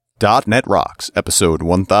.NET Rocks, episode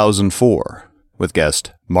 1004, with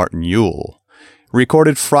guest Martin Jul.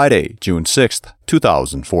 Recorded Friday, June 6th,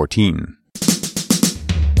 2014.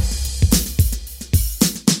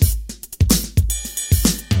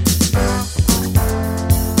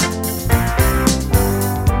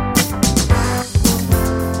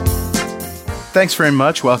 Thanks very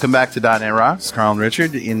much. Welcome back to .NET Rocks. Carl and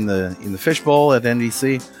Richard in the fishbowl at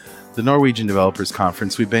NDC, the Norwegian Developers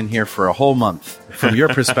Conference. We've been here for a whole month from your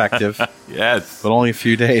perspective. Yes. But only a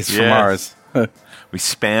few days from ours. We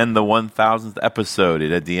spanned the 1000th episode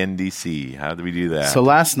at the NDC. How did we do that? So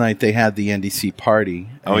last night they had the NDC party.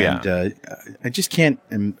 Oh, and, I just can't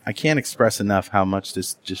express enough how much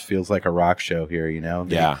this just feels like a rock show here, you know?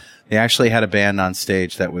 They actually had a band on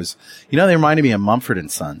stage that was, they reminded me of Mumford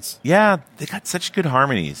 & Sons. Yeah, they got such good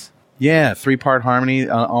harmonies. Yeah, 3-part harmony,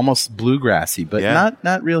 almost bluegrassy, but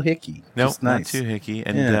not real hicky. No, just nice. Not too hicky.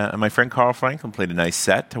 And my friend Carl Franklin played a nice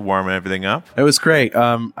set to warm everything up. It was great.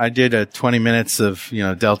 I did 20 minutes of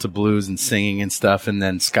Delta blues and singing and stuff, and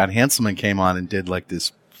then Scott Hanselman came on and did like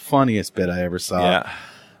this funniest bit I ever saw. Yeah.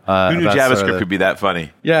 Who knew JavaScript could be that funny?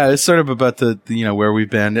 Yeah, it's sort of about the where we've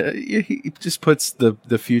been. He just puts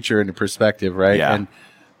the future into perspective, right? Yeah.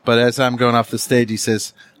 But as I'm going off the stage, he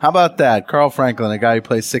says, "How about that, Carl Franklin, a guy who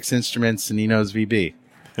plays 6 instruments and he knows VB."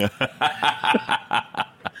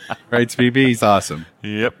 Writes VB. He's awesome.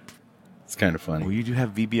 Yep. It's kind of funny. Well, you do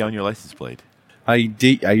have VB on your license plate. I used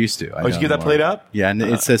to. Did you get that plate up? Yeah, and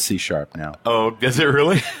it says C# now. Oh, does it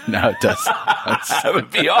really? No, it doesn't. That would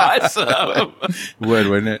be awesome.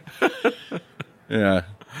 Wouldn't it? Yeah.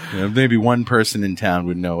 Maybe one person in town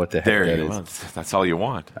would know what the heck that is. Well, that's all you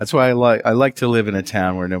want. That's why I like to live in a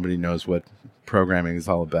town where nobody knows what programming is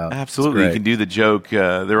all about. Absolutely. You can do the joke,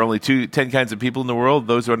 there are only 10 kinds of people in the world,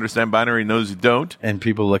 those who understand binary and those who don't. And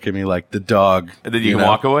people look at me like the dog. And then you can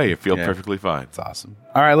walk away. You feel perfectly fine. It's awesome.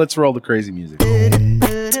 All right, let's roll the crazy music. All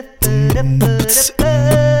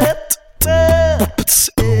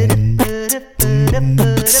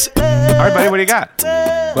right, buddy, what do you got?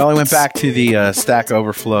 Well, I went back to the Stack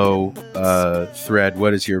Overflow thread,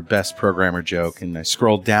 what is your best programmer joke? And I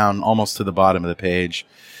scrolled down almost to the bottom of the page.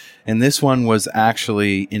 And this one was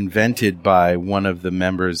actually invented by one of the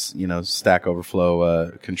members, Stack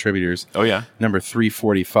Overflow contributors. Oh, yeah. Number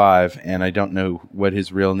 345. And I don't know what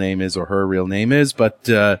his real name is or her real name is, but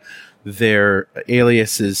their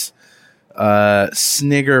alias is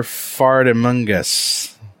Snigger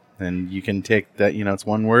Fardamungus. And you can take that, it's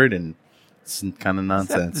one word and it's kind of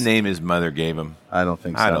nonsense. Is that the name his mother gave him? I don't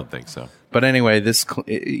think so. I don't think so. But anyway,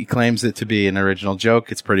 he claims it to be an original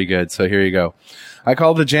joke. It's pretty good. So here you go. I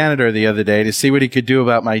called the janitor the other day to see what he could do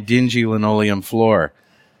about my dingy linoleum floor.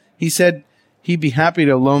 He said he'd be happy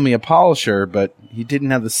to loan me a polisher, but he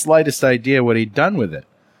didn't have the slightest idea what he'd done with it.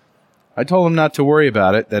 I told him not to worry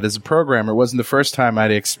about it, that as a programmer, it wasn't the first time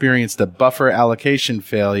I'd experienced a buffer allocation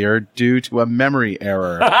failure due to a memory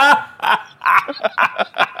error.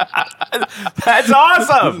 That's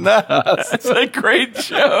awesome! That's a great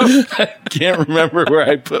joke. I can't remember where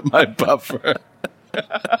I put my buffer.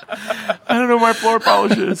 I don't know where my floor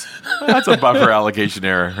polish is. That's a buffer allocation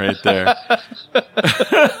error right there.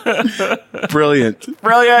 Brilliant.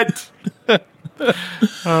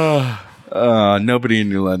 Nobody in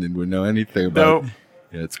New London would know anything about it.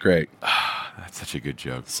 Yeah, it's great. That's such a good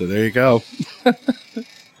joke. So there you go.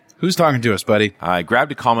 Who's talking to us, buddy? I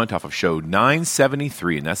grabbed a comment off of show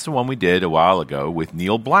 973, and that's the one we did a while ago with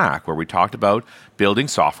Neil Black, where we talked about building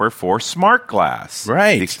software for Smart Glass.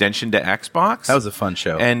 Right. The extension to Xbox. That was a fun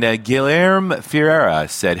show. And Guilherme Ferreira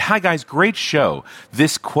said, "Hi, guys, great show.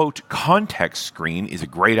 This, quote, context screen is a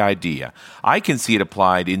great idea. I can see it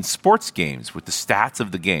applied in sports games with the stats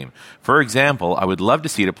of the game. For example, I would love to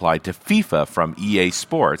see it applied to FIFA from EA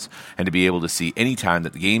Sports and to be able to see any time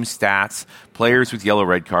that the game stats, players with yellow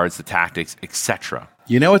red cards, the tactics, etc."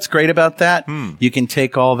 You know what's great about that? You can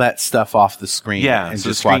take all that stuff off the screen and so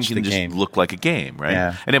just the screen watch can the just game. look like a game, right?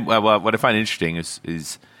 Yeah. And then, what I find interesting is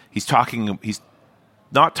he's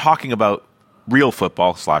not talking about real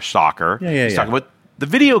football / soccer. He's talking about the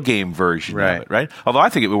video game version of it, right? Although I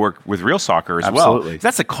think it would work with real soccer as well.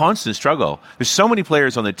 That's a constant struggle. There's so many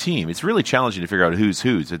players on the team. It's really challenging to figure out who's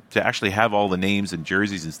who. To actually have all the names and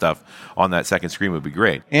jerseys and stuff on that second screen would be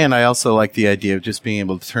great. And I also like the idea of just being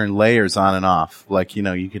able to turn layers on and off. Like,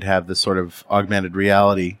 you could have this sort of augmented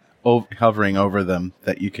reality hovering over them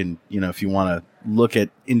that you can, if you want to look at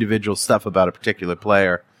individual stuff about a particular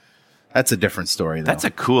player. That's a different story, though. That's a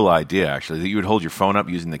cool idea, actually, that you would hold your phone up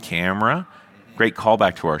using the camera, great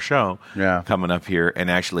callback to our show coming up here, and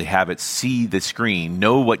actually have it see the screen,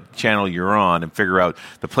 know what channel you're on, and figure out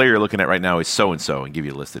the player you're looking at right now is so-and-so, and give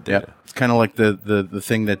you a list of data. Yep. It's kind of like the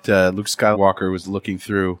thing that Luke Skywalker was looking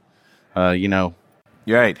through, You're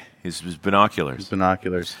right. His binoculars.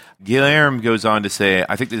 Guilherme goes on to say,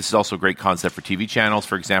 I think this is also a great concept for TV channels.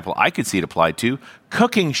 For example, I could see it applied to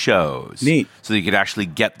cooking shows. Neat. So you could actually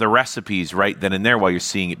get the recipes right then and there while you're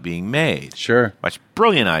seeing it being made. Sure. Much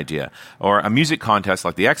brilliant idea. Or a music contest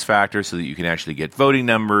like the X Factor so that you can actually get voting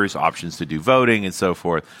numbers, options to do voting, and so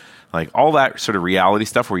forth. Like all that sort of reality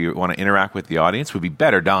stuff where you want to interact with the audience would be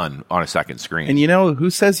better done on a second screen. And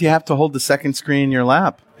who says you have to hold the second screen in your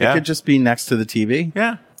lap? It could just be next to the TV.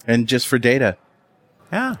 Yeah. And just for data.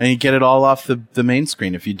 Yeah. And you get it all off the main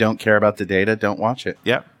screen. If you don't care about the data, don't watch it.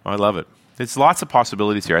 Yeah. I love it. There's lots of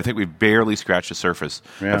possibilities here. I think we've barely scratched the surface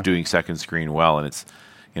of doing second screen well. And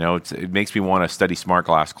it makes me want to study Smart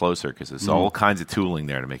Glass closer because there's all kinds of tooling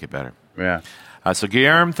there to make it better. Yeah. So,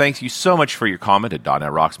 Guilherme, thanks you so much for your comment. A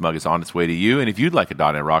 .NET Rocks mug is on its way to you. And if you'd like a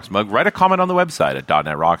 .NET Rocks mug, write a comment on the website at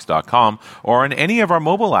 .NETRocks.com or on any of our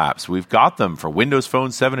mobile apps. We've got them for Windows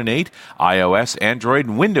Phone 7 and 8, iOS, Android,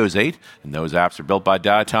 and Windows 8. And those apps are built by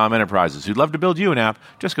Diatom Enterprises. Who'd love to build you an app,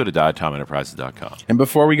 just go to diatomenterprises.com. And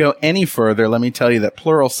before we go any further, let me tell you that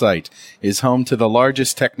Pluralsight is home to the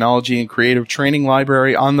largest technology and creative training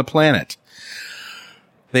library on the planet.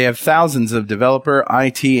 They have thousands of developer,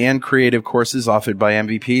 IT, and creative courses offered by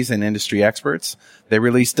MVPs and industry experts. They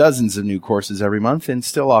release dozens of new courses every month and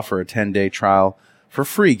still offer a 10-day trial for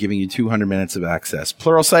free, giving you 200 minutes of access.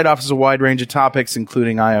 Pluralsight offers a wide range of topics,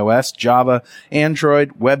 including iOS, Java,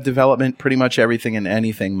 Android, web development, pretty much everything and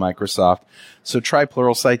anything Microsoft. So try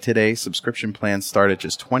Pluralsight today. Subscription plans start at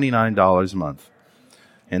just $29 a month.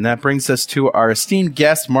 And that brings us to our esteemed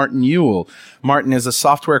guest, Martin Jul. Martin is a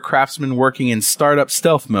software craftsman working in startup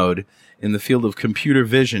stealth mode in the field of computer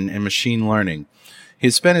vision and machine learning. He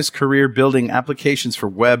has spent his career building applications for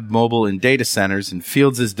web, mobile, and data centers in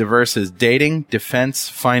fields as diverse as dating, defense,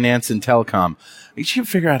 finance, and telecom. You should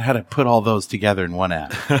figure out how to put all those together in one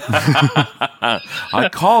app. I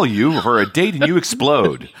call you for a date and you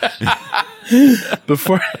explode.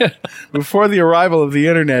 Before the arrival of the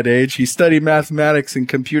internet age, he studied mathematics and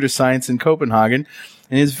computer science in Copenhagen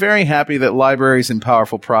and is very happy that libraries and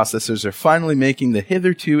powerful processors are finally making the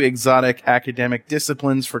hitherto exotic academic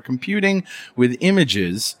disciplines for computing with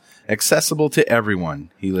images accessible to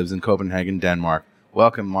everyone. He lives in Copenhagen, Denmark.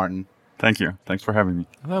 Welcome, Martin. Thank you. Thanks for having me.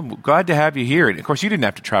 Well, I'm glad to have you here. And of course, you didn't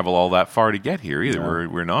have to travel all that far to get here either. Yeah.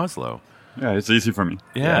 We're in Oslo. Yeah, it's easy for me.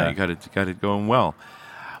 Yeah. You got it going well.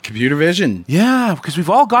 Computer vision. Yeah, because we've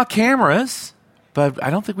all got cameras, but I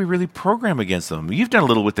don't think we really program against them. You've done a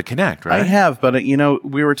little with the Kinect, right? I have, but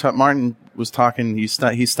we were Martin was talking. He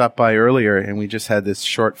stopped by earlier, and we just had this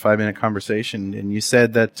short 5-minute conversation. And you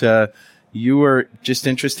said that you were just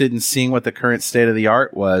interested in seeing what the current state of the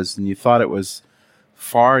art was, and you thought it was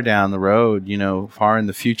far down the road, far in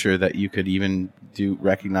the future, that you could even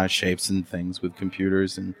recognize shapes and things with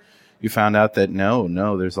computers. And you found out that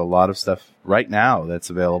no, there's a lot of stuff right now that's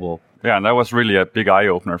available. Yeah, and that was really a big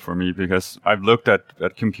eye-opener for me because I've looked at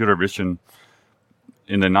computer vision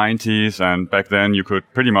in the 90s, and back then you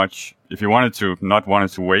could pretty much, if you wanted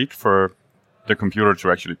to wait for the computer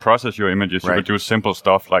to actually process your images, you could do simple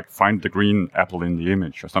stuff like find the green apple in the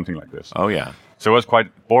image or something like this. Oh, yeah. So it was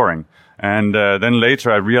quite boring. And then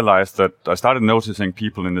later I realized that I started noticing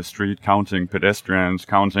people in the street counting pedestrians,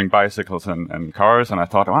 counting bicycles and cars, and I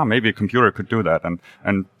thought, maybe a computer could do that.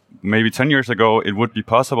 And maybe 10 years ago it would be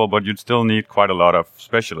possible, but you'd still need quite a lot of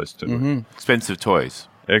specialists to do it.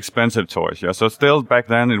 Expensive toys, yeah. So still back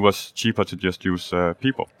then it was cheaper to just use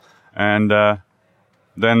people. And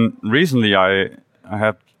then recently I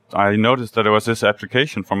noticed that there was this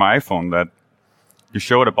application for my iPhone that you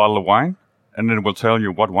show it a bottle of wine, and it will tell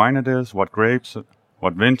you what wine it is, what grapes,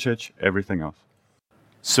 what vintage, everything else.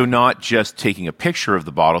 So not just taking a picture of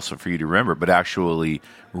the bottle so for you to remember, but actually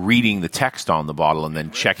reading the text on the bottle and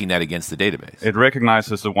then checking that against the database. It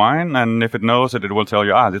recognizes the wine, and if it knows it, it will tell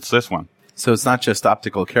you, it's this one. So it's not just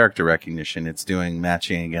optical character recognition, it's doing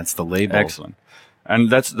matching against the label. Excellent. And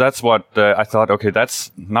that's what I thought, okay,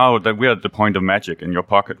 that's now that we're at the point of magic in your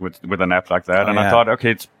pocket with an app like that. I thought,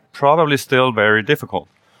 okay, it's probably still very difficult.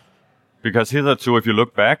 Because hitherto, if you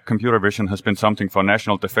look back, computer vision has been something for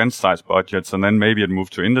national defense size budgets, and then maybe it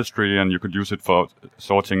moved to industry and you could use it for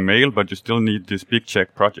sorting mail, but you still need these big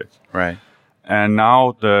check projects. Right. And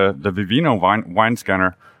now the Vivino wine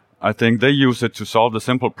scanner, I think they use it to solve the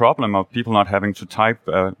simple problem of people not having to type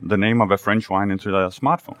the name of a French wine into their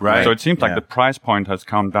smartphone. Right. So it seems like the price point has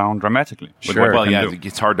come down dramatically. Sure. Well,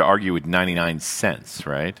 it's hard to argue with 99 cents,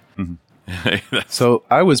 right? Mm-hmm. So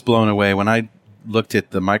I was blown away when I looked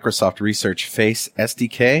at the Microsoft Research Face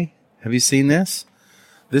SDK. Have you seen this?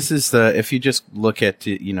 This is if you just look at,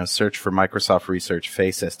 search for Microsoft Research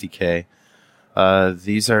Face SDK.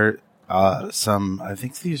 These are I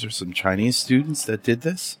think these are some Chinese students that did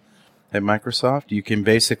this at Microsoft. You can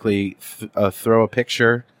basically throw a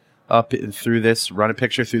picture up through this, run a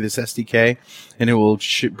picture through this SDK, and it will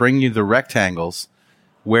bring you the rectangles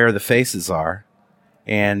where the faces are,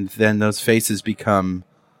 and then those faces become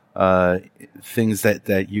things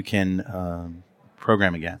that you can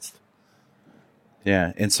program against.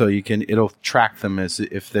 Yeah, and so it'll track them as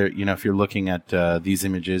if they're, if you're looking at these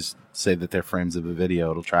images, say that they're frames of a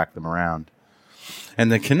video, it'll track them around. And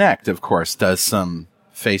the Kinect, of course, does some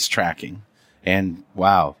face tracking, and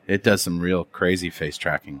wow, it does some real crazy face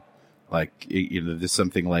tracking. Like, there's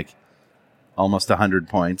something like almost 100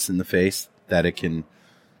 points in the face that it can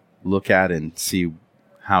look at and see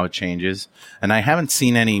how it changes. And I haven't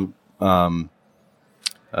seen any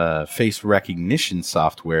face recognition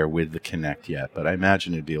software with the Kinect yet, but I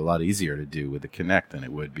imagine it'd be a lot easier to do with the Kinect than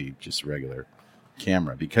it would be just regular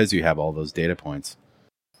camera, because you have all those data points.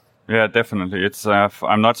 Yeah, definitely. It's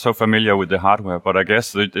I'm not so familiar with the hardware, but I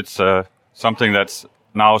guess it's something that's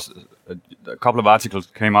now... A couple of articles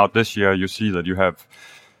came out this year. You see that you have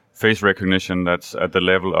face recognition that's at the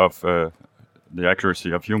level of the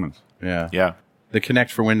accuracy of humans. Yeah. Yeah. The Kinect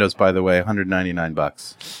for Windows, by the way,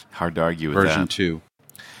 $199. Hard to argue with that. Version 2.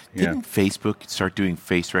 Didn't Facebook start doing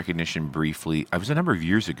face recognition briefly? It was a number of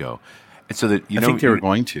years ago. And so that, I think they were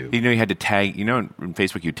going to. You had to tag, in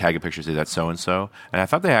Facebook you tag a picture, say that's so-and-so. And I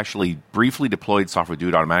thought they actually briefly deployed software to do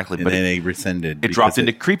it automatically. And but then they rescinded. It dropped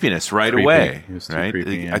into creepiness right away. It was too right?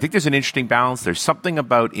 creepy, yeah. I think there's an interesting balance. There's something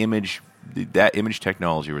about that image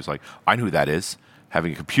technology where it's like, I know who that is.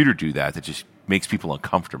 Having a computer do that just makes people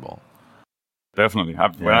uncomfortable. Definitely.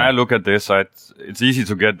 When I look at this, it's easy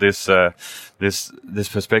to get this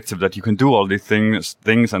perspective that you can do all these things,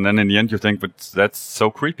 and then in the end you think, but that's so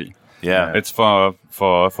creepy. Yeah, it's for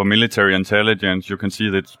military intelligence. You can see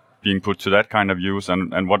that it's being put to that kind of use,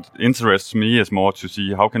 and what interests me is more to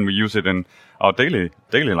see how can we use it in our daily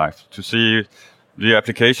life, to see the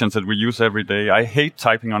applications that we use every day. I hate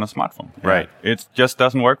typing on a smartphone. Right, it just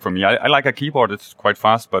doesn't work for me. I like a keyboard; it's quite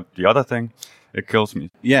fast, but the other thing, it kills me.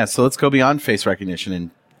 Yeah, so let's go beyond face recognition and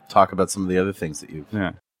talk about some of the other things that you've.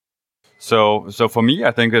 Yeah. So for me,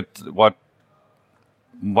 I think what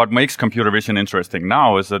makes computer vision interesting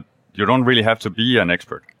now is that you don't really have to be an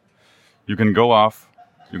expert. You can go off,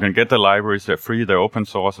 you can get the libraries, they're free, they're open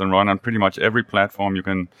source, and run on pretty much every platform. You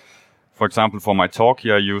can, for example, for my talk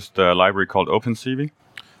here, I used a library called OpenCV.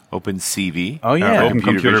 OpenCV? Oh, yeah. Open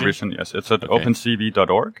Computer Vision, yes. It's at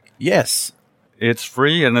opencv.org. Yes. It's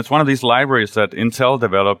free, and it's one of these libraries that Intel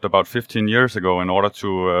developed about 15 years ago in order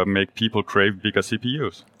to make people crave bigger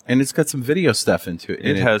CPUs. And it's got some video stuff into it.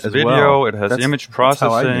 It has video, well. It has image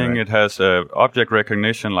processing, it has object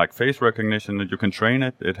recognition like face recognition that you can train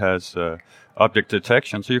it. It has object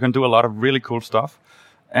detection, so you can do a lot of really cool stuff.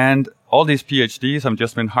 And all these PhDs have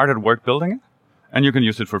just been hard at work building it, and you can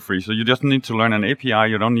use it for free. So you just need to learn an API.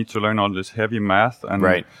 You don't need to learn all this heavy math, and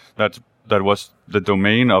that was the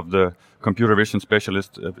domain of the computer vision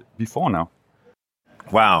specialist before now.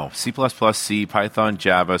 Wow. C++, C, Python,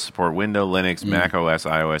 Java, support Windows, Linux, Mac OS,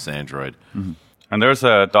 iOS, Android. Mm-hmm. And there's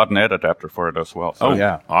a .NET adapter for it as well. So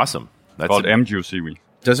yeah. Awesome. That's called MJuCV.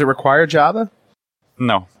 Does it require Java?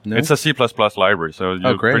 No. It's a C++ library, so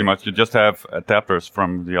you pretty much you just have adapters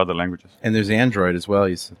from the other languages. And there's Android as well.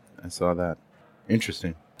 I saw that.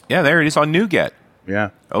 Interesting. Yeah, there it is on NuGet. Yeah.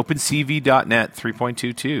 OpenCV.NET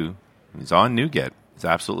 3.22 is on NuGet. It's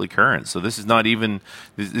absolutely current. So this is not even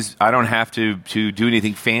this. I don't have to do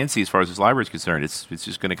anything fancy as far as this library is concerned. It's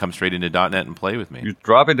just going to come straight into .NET and play with me. You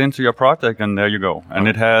drop it into your project, and there you go. And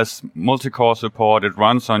it has multi-core support. It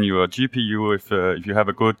runs on your GPU. If you have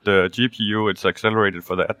a good GPU, it's accelerated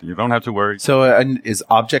for that. You don't have to worry. So is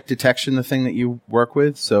object detection the thing that you work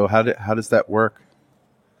with? So how does that work?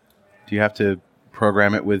 Do you have to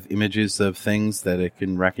program it with images of things that it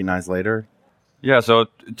can recognize later? Yeah, so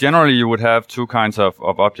generally you would have two kinds of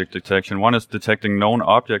object detection. One is detecting known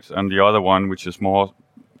objects, and the other one, which is more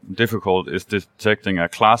difficult, is detecting a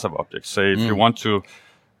class of objects. Say, if you want to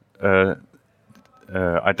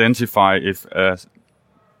identify if...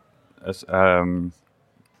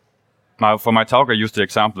 now, for my talk, I used the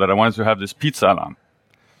example that I wanted to have this pizza alarm.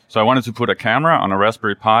 So I wanted to put a camera on a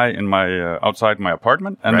Raspberry Pi in my outside my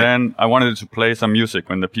apartment, and then I wanted it to play some music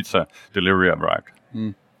when the pizza delivery arrived.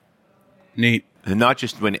 Neat. And not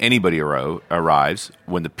just when anybody arrives,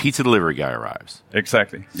 when the pizza delivery guy arrives.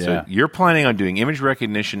 Exactly. So you're planning on doing image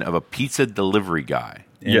recognition of a pizza delivery guy.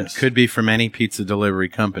 Yes. It could be from any pizza delivery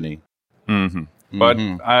company. Mm-hmm.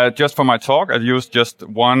 But just for my talk, I used just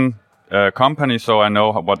one company, so I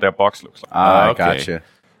know what their box looks like. Okay. Gotcha.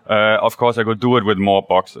 Of course, I could do it with more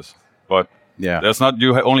boxes, but there's not.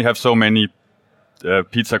 You only have so many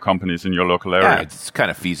pizza companies in your local area. Yeah, it's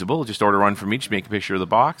kind of feasible. Just order one from each, make a picture of the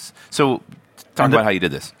box. So, talk about how you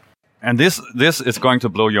did this. And this is going to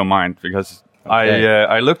blow your mind because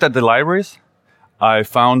I looked at the libraries. I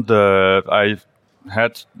found I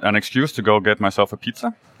had an excuse to go get myself a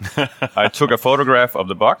pizza. I took a photograph of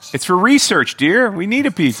the box. It's for research, dear. We need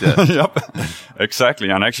a pizza. Yep, exactly.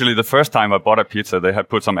 And actually, the first time I bought a pizza, they had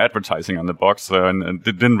put some advertising on the box, and it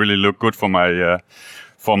didn't really look good for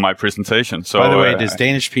my presentation. So, by the way, does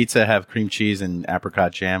Danish pizza have cream cheese and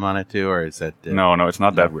apricot jam on it too, or is that? No, it's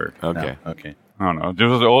not that weird. Okay. No? Okay. No. This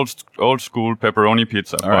was the old school pepperoni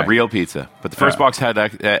pizza. Right. Real pizza. But the first box had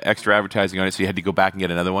extra advertising on it, so you had to go back and get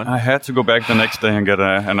another one? I had to go back the next day and get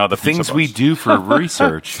another pizza Things box. we do for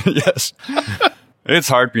research. Yes. It's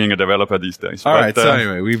hard being a developer these days. All right. So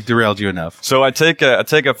anyway, we've derailed you enough. So I take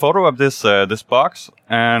a photo of this box,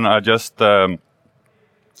 and I just... and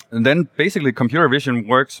then basically computer vision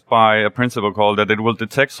works by a principle called that it will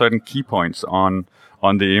detect certain key points on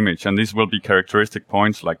the image, and these will be characteristic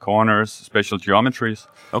points like corners, special geometries.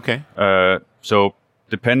 Okay. So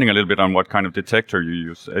depending a little bit on what kind of detector you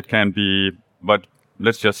use, it can be, but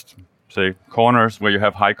let's just say corners where you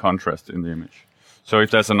have high contrast in the image. So if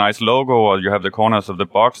there's a nice logo or you have the corners of the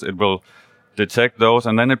box, it will detect those,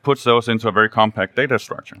 and then it puts those into a very compact data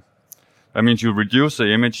structure. That means you reduce the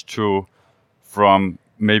image from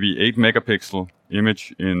maybe 8 megapixel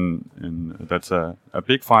image that's a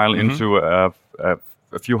big file into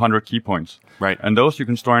a few hundred key points. Right. And those you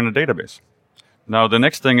can store in a database. Now, the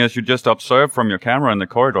next thing is you just observe from your camera in the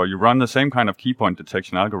corridor. You run the same kind of key point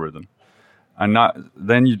detection algorithm. And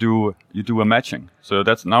then you do a matching. So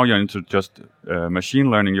now you're into just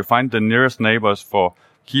machine learning. You find the nearest neighbors for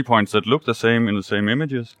key points that look the same in the same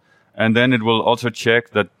images. And then it will also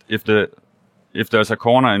check that if there's a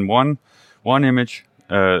corner in one image,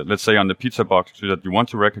 let's say on the pizza box that you want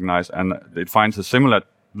to recognize, and it finds a similar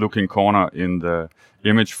looking corner in the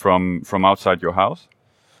image from outside your house,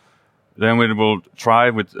 then it will try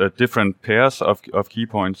with different pairs of key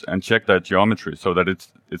points and check that geometry so that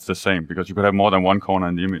it's the same, because you could have more than one corner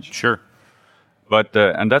in the image. Sure. But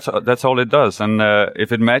and that's all it does. And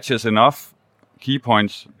if it matches enough key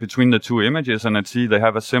points between the two images and they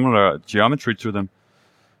have a similar geometry to them,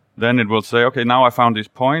 then it will say, okay, now I found these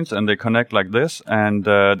points and they connect like this, and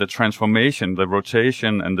the transformation, the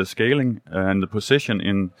rotation and the scaling and the position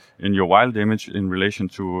in your wild image in relation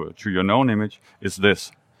to your known image is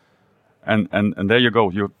this. And there you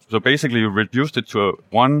go. So basically you reduced it to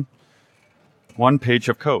one page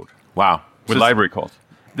of code. Wow. With library calls.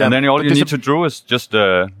 And then all you need to do is just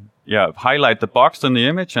highlight the box in the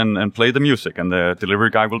image and play the music, and the delivery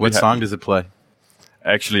guy will be happy. What song does it play?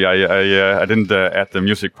 Actually, I didn't add the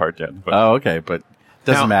music part yet. But okay, but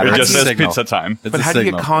doesn't matter. It just says pizza time. But how do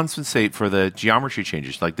you compensate for the geometry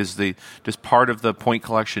changes? Like, does part of the point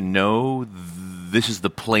collection know this is the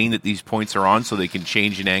plane that these points are on, so they can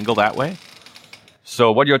change an angle that way?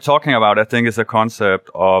 So what you're talking about, I think, is a concept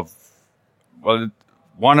of, well,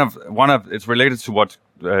 one of it's related to what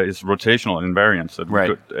is rotational invariance.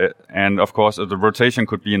 Right. And of course, the rotation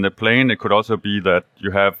could be in the plane. It could also be that you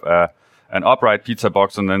have an upright pizza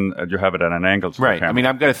box, and then you have it at an angle. Right. I mean,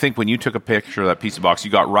 I've got to think, when you took a picture of that pizza box,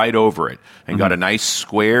 you got right over it and got a nice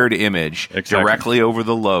squared image directly over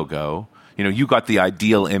the logo. You got the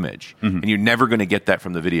ideal image, and you're never going to get that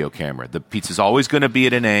from the video camera. The pizza's always going to be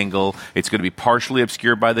at an angle. It's going to be partially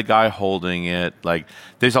obscured by the guy holding it. Like,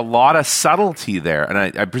 there's a lot of subtlety there,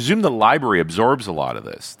 and I presume the library absorbs a lot of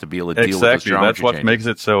this to be able to deal with those geometry That's what changes. Makes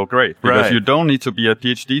it so great, because you don't need to be a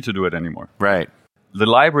PhD to do it anymore. Right. The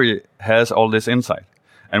library has all this insight.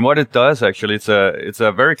 And what it does, actually, it's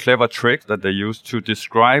a very clever trick that they use to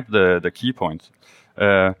describe the key points.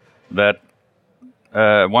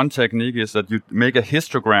 One technique is that you make a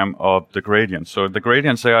histogram of the gradients. So the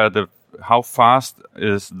gradients are how fast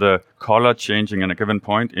is the color changing in a given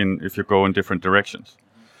point if you go in different directions.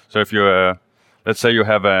 So if you, let's say you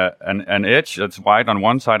have an edge that's white on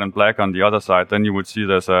one side and black on the other side, then you would see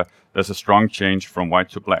there's a strong change from white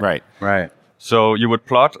to black. Right. So you would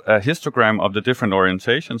plot a histogram of the different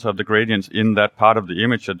orientations of the gradients in that part of the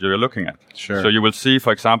image that you're looking at. Sure. So you will see,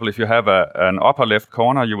 for example, if you have an upper left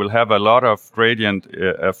corner, you will have a lot of gradient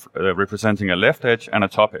representing a left edge and a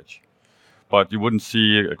top edge. But you wouldn't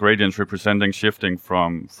see gradients representing shifting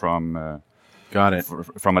from Got it.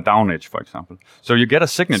 from a down edge, for example. So you get a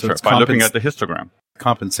signature by looking at the histogram.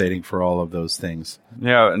 Compensating for all of those things.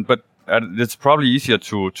 Yeah, but it's probably easier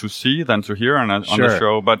to see than to hear on the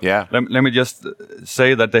show. But let me just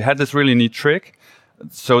say that they had this really neat trick.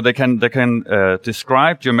 So they can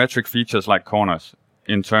describe geometric features like corners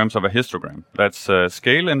in terms of a histogram. That's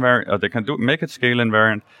scale invariant. They can make it scale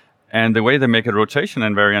invariant. And the way they make it rotation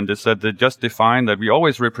invariant is that they just define that we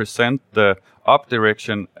always represent the up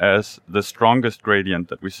direction as the strongest gradient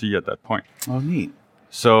that we see at that point. Oh, neat.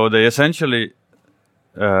 So they essentially,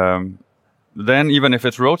 then even if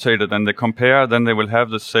it's rotated and they compare, then they will have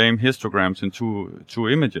the same histograms in two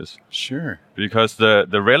images. Sure. Because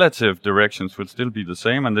the relative directions would still be the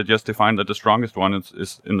same, and they just define that the strongest one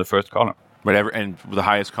is in the first column. Whatever, and the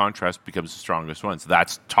highest contrast becomes the strongest one. So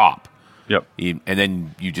that's top. Yep. And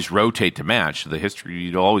then you just rotate to match the history.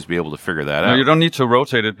 You'd always be able to figure that out. No, you don't need to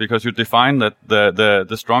rotate it because you define that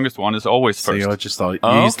the strongest one is always first. So you just use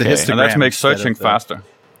the histogram. And that makes searching faster.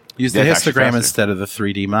 Use the histogram instead of the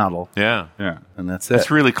 3D model. Yeah. And that's it.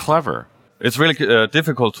 That's really clever. It's really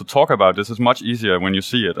difficult to talk about. This is much easier when you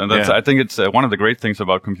see it. And that's, I think it's one of the great things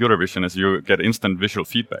about computer vision is you get instant visual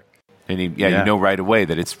feedback. And you know right away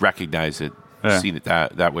that it's recognized it. Seen it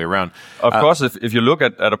that way around. Of course, if you look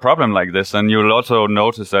at a problem like this, then you'll also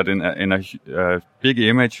notice that in a big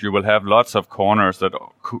image, you will have lots of corners that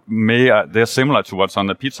they're similar to what's on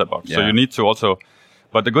the pizza box. Yeah. So you need to also,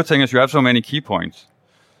 but the good thing is you have so many key points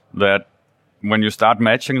that when you start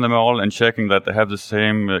matching them all and checking that they have the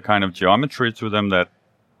same kind of geometry to them that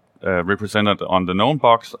represented on the known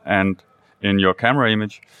box and in your camera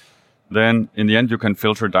image, then in the end you can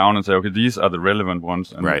filter down and say, okay, these are the relevant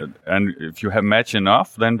ones. And, and if you have match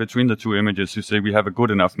enough, then between the two images, you say we have a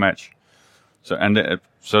good enough match. So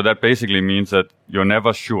so that basically means that you're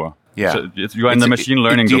never sure. Yeah. So you're in the machine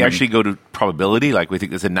learning Do you domain. actually go to probability? Like we think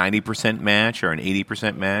there's a 90% match or an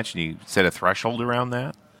 80% match, and you set a threshold around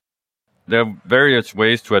that? There are various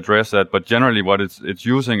ways to address that, but generally what it's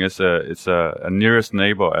using is a nearest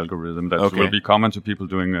neighbor algorithm that will be common to people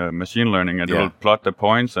doing machine learning, and it will plot the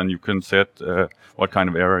points, and you can set what kind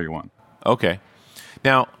of error you want. Okay.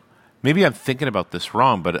 Now, maybe I'm thinking about this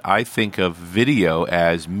wrong, but I think of video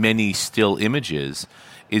as many still images.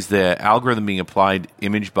 Is the algorithm being applied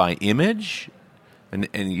image by image? And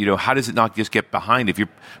you know, how does it not just get behind? If you're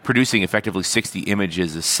producing effectively 60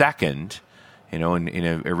 images a second, you know, in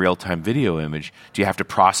a real-time video image, do you have to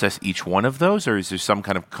process each one of those, or is there some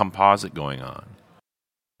kind of composite going on?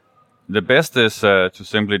 The best is to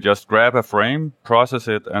simply just grab a frame, process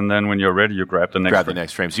it, and then when you're ready, you grab the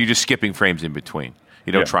next frame. So you're just skipping frames in between.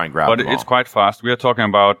 You don't try and grab them all. But it's quite fast. We are talking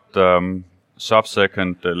about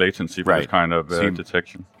sub-second latency for this kind of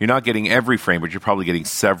detection. You're not getting every frame, but you're probably getting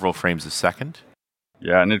several frames a second?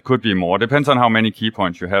 Yeah, and it could be more. Depends on how many key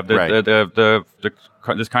points you have. This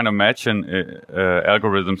kind of matching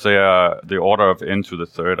algorithms, they are the order of n to the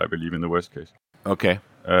third, I believe, in the worst case. Okay.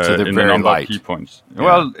 So they're in very the number light. Of key points. Yeah.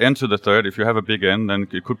 Well, n to the third. If you have a big n, then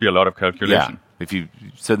it could be a lot of calculation. Yeah.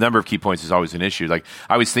 So the number of key points is always an issue. Like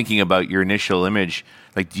I was thinking about your initial image.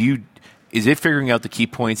 Like, is it figuring out the key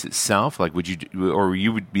points itself? Like,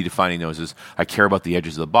 you would be defining those as I care about the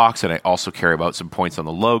edges of the box, and I also care about some points on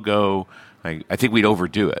the logo. I think we'd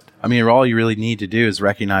overdo it. I mean, all you really need to do is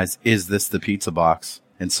recognize, is this the pizza box?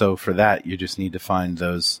 And so for that, you just need to find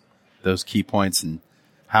those key points, and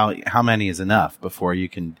how many is enough before you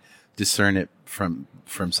can discern it from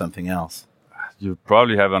something else. You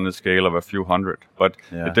probably have on the scale of a few hundred, but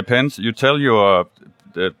it depends. You tell you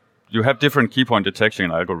have different key point detection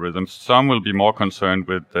algorithms. Some will be more concerned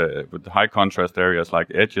with the high contrast areas like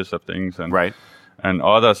edges of things, and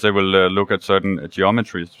others, they will look at certain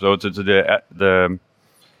geometries. So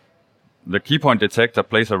the key point detector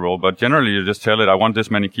plays a role, but generally you just tell it, I want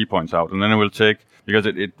this many key points out. And then it will take, because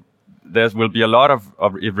there will be a lot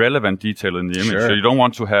of irrelevant detail in the image. So you don't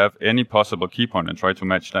want to have any possible key point and try to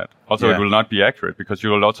match that. Also, it will not be accurate because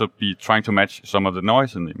you will also be trying to match some of the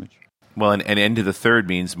noise in the image. Well, and n to the third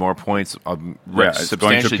means more points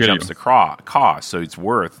substantially jumps the cost. So it's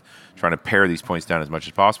worth trying to pare these points down as much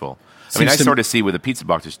as possible. I mean, I sort of see with a pizza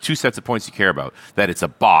box, there's two sets of points you care about. That it's a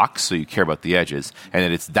box, so you care about the edges, and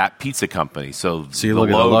that it's that pizza company, so you look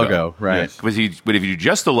at the logo, right. Yes. But if you do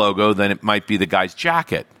just a logo, then it might be the guy's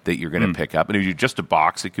jacket that you're going to pick up. And if you do just a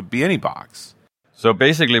box, it could be any box. So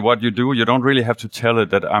basically what you do, you don't really have to tell it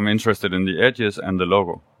that I'm interested in the edges and the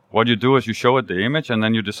logo. What you do is you show it the image, and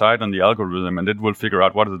then you decide on the algorithm, and it will figure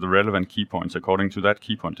out what are the relevant key points according to that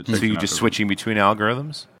key point detection. So you're just switching between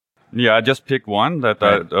algorithms? Yeah, I just picked one that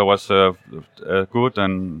was good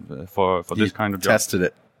and for this kind of job. Tested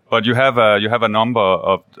it, but you have a number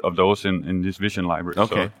of those in this vision library.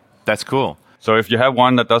 Okay, so that's cool. So if you have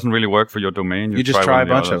one that doesn't really work for your domain, you just try a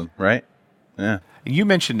bunch of them, right? Yeah. You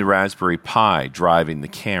mentioned the Raspberry Pi driving the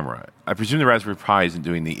camera. I presume the Raspberry Pi isn't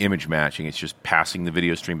doing the image matching. It's just passing the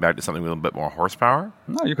video stream back to something with a bit more horsepower?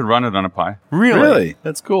 No, you can run it on a Pi. Really?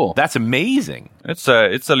 That's cool. That's amazing. It's a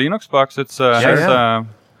Linux box. It's a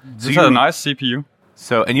nice CPU.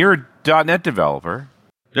 So, and you're a .NET developer.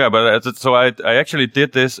 Yeah, but so I actually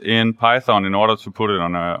did this in Python in order to put it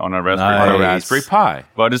on a Raspberry Pi. Raspberry Pi.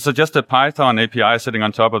 But it's just a Python API sitting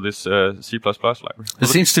on top of this C++ library. It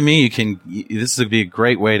seems to me this would be a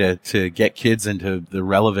great way to get kids into the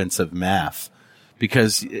relevance of math,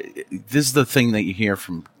 because this is the thing that you hear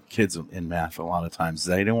from kids in math a lot of times.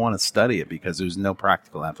 They don't want to study it because there's no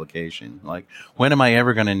practical application. Like, when am I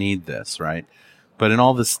ever going to need this, right? But in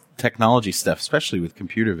all this technology stuff, especially with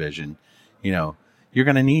computer vision, you're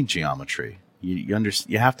going to need geometry.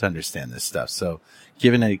 You have to understand this stuff. So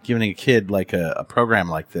giving a kid like a program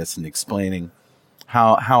like this and explaining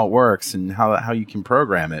how it works and how you can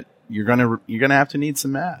program it, you're gonna have to need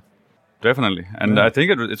some math. Definitely. And I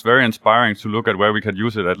think it's very inspiring to look at where we could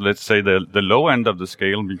use it at, let's say, the low end of the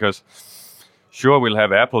scale, because sure, we'll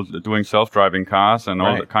have Apple doing self-driving cars and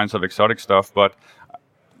all the kinds of exotic stuff, but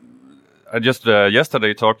I just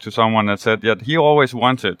yesterday talked to someone that said that he always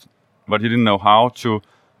wanted, but he didn't know how to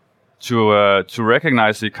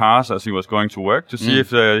recognize the cars as he was going to work, to see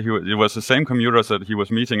if it was the same commuters that he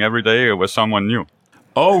was meeting every day or was someone new.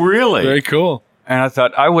 Oh, really? Very cool. And I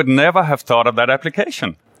thought, I would never have thought of that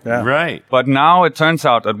application. Yeah. Right. But now it turns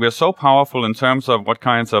out that we're so powerful in terms of what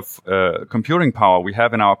kinds of computing power we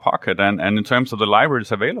have in our pocket and in terms of the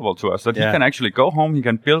libraries available to us, that he can actually go home, he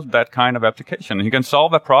can build that kind of application. He can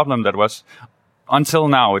solve a problem that was, until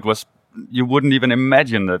now, you wouldn't even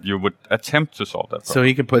imagine that you would attempt to solve that problem. So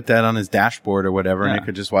he could put that on his dashboard or whatever, and he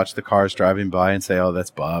could just watch the cars driving by and say, oh, that's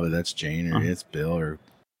Bob, or that's Jane, or it's Bill, or...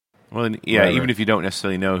 Well, yeah, whatever. Even if you don't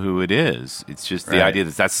necessarily know who it is, it's just the idea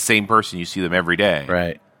that that's the same person. You see them every day.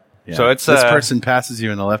 Right. Yeah. So it's this person passes you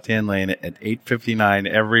in the left-hand lane at 8:59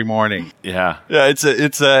 every morning. Yeah. Yeah,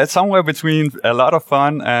 it's somewhere between a lot of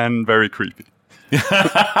fun and very creepy.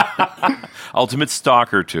 Ultimate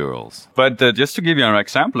stalker tools. But just to give you an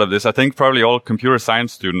example of this, I think probably all computer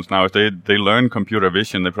science students now, if they learn computer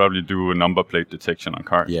vision, they probably do a number plate detection on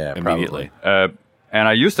cars. Yeah, immediately. And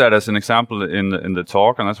I used that as an example in the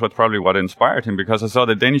talk, and that's probably what inspired him, because I saw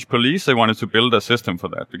the Danish police, they wanted to build a system for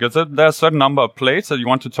that. Because there's a certain number of plates that you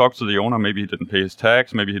want to talk to the owner. Maybe he didn't pay his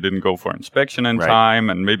tax, maybe he didn't go for inspection in time,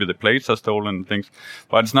 and maybe the plates are stolen and things.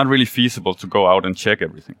 But it's not really feasible to go out and check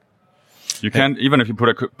everything. You can't, even if you put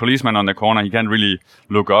a policeman on the corner, he can't really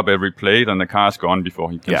look up every plate and the car's gone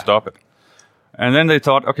before he can stop it. And then they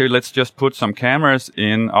thought, okay, let's just put some cameras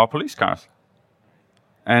in our police cars.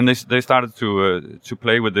 And they started to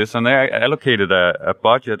play with this, and they allocated a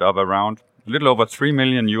budget of around a little over $3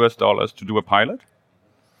 million to do a pilot.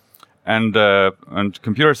 And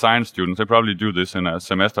computer science students, they probably do this in a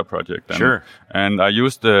semester project. And, and I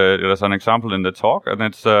used it as an example in the talk, and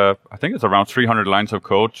it's I think it's around 300 lines of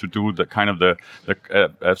code to do the kind of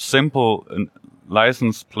a simple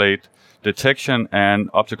license plate detection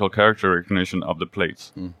and optical character recognition of the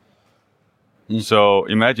plates. So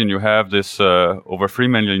imagine you have this over $3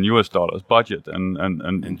 million budget,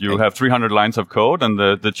 and you have 300 lines of code, and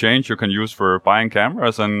the change you can use for buying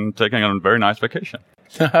cameras and taking a very nice vacation.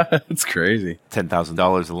 That's crazy.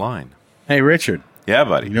 $10,000 a line. Hey, Richard. Yeah,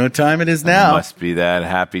 buddy. You know what time it is now? It must be that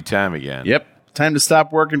happy time again. Yep. Time to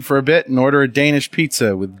stop working for a bit and order a Danish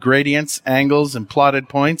pizza with gradients, angles, and plotted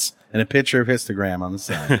points, and a picture of histogram on the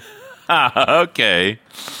side. Okay.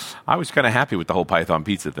 I was kind of happy with the whole Python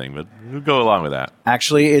pizza thing, but we'll go along with that.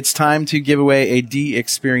 Actually, it's time to give away a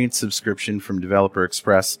D-Experience subscription from Developer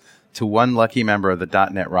Express to one lucky member of the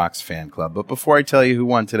 .NET Rocks fan club. But before I tell you who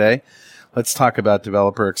won today, let's talk about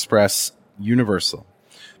Developer Express Universal.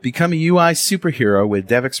 Become a UI superhero with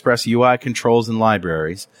DevExpress UI controls and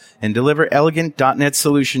libraries, and deliver elegant .NET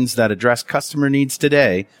solutions that address customer needs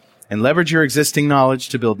today, and leverage your existing knowledge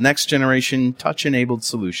to build next-generation touch-enabled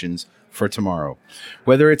solutions for tomorrow.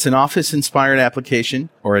 Whether it's an Office-inspired application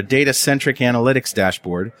or a data-centric analytics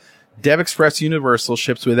dashboard, DevExpress Universal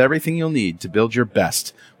ships with everything you'll need to build your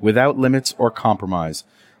best without limits or compromise.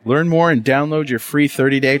 Learn more and download your free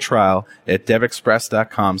 30-day trial at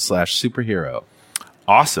devexpress.com/superhero.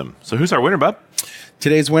 Awesome. So who's our winner, bub?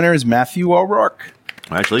 Today's winner is Matthew O'Rourke.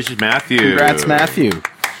 Congratulations, Matthew. Congrats, Matthew.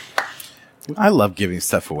 I love giving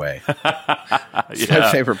stuff away. It's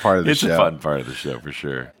my favorite part of the show. It's a fun part of the show, for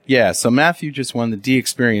sure. Yeah, so Matthew just won the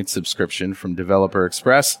D-Experience subscription from Developer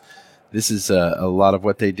Express. This is a lot of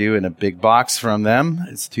what they do in a big box from them.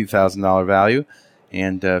 It's $2,000 value.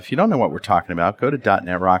 And if you don't know what we're talking about, go to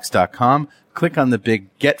 .netrocks.com, click on the big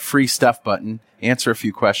Get Free Stuff button, answer a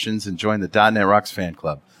few questions, and join the .NET Rocks fan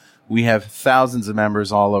club. We have thousands of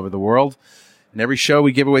members all over the world. In every show,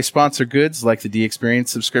 we give away sponsored goods like the D-Experience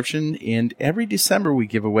subscription, and every December, we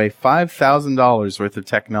give away $5,000 worth of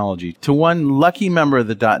technology to one lucky member of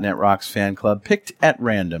the .NET Rocks fan club, picked at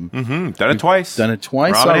random. Mm-hmm. Done it twice. Done it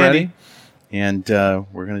twice already, and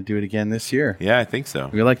we're going to do it again this year. Yeah, I think so.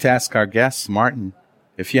 We like to ask our guests, Martin,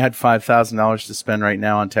 if you had $5,000 to spend right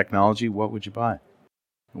now on technology, what would you buy?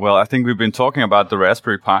 Well, I think we've been talking about the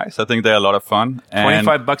Raspberry Pis. I think they're a lot of fun. And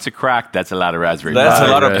 $25 a crack, that's a lot of Raspberry Pis. That's a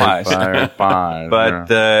lot of pies. Pis.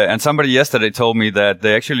 But, and somebody yesterday told me that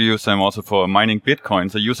they actually use them also for mining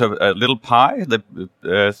Bitcoins. They use a little Pi, they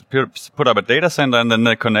put up a data center, and then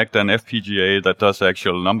they connect an FPGA that does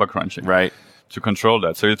actual number crunching. Right. To control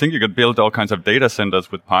that. So you think you could build all kinds of data centers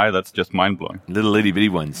with Pi? That's just mind-blowing. Little itty-bitty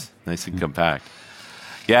ones. Nice and compact.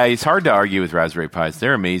 Yeah, it's hard to argue with Raspberry Pis.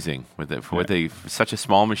 They're amazing with it for such a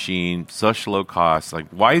small machine, such low cost. Like,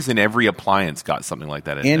 why isn't every appliance got something like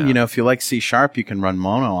that? And you know, if you like C#, you can run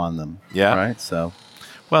Mono on them. Yeah, right. So,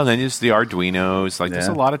 well, then there's the Arduinos. Like, there's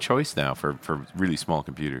a lot of choice now for really small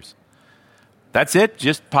computers. That's it.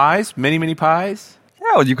 Just Pis. Many Pis.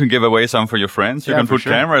 Yeah, well, you can give away some for your friends. You can put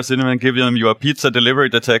cameras in them and give them your pizza delivery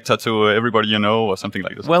detector to everybody you know, or something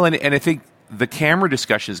like this. Well, and I think the camera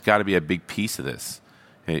discussion has got to be a big piece of this,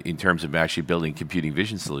 in terms of actually building computing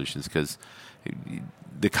vision solutions, because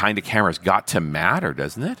the kind of camera's got to matter,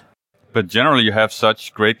 doesn't it? But generally, you have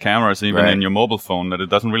such great cameras even in your mobile phone that it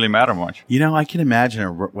doesn't really matter much. You know, I can imagine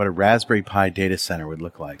what a Raspberry Pi data center would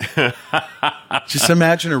look like. Just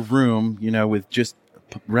imagine a room, you know, with just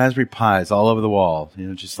Raspberry Pis all over the wall, you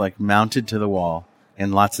know, just like mounted to the wall,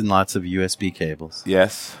 and lots of USB cables.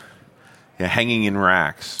 Yes. Yeah, hanging in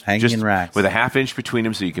racks. With a half-inch between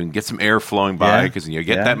them so you can get some air flowing by, because you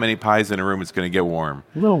get that many Pis in a room, it's going to get warm.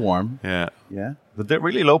 A little warm. Yeah. Yeah. But they're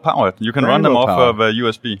really low powered. You can run them off of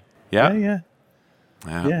USB. Yeah?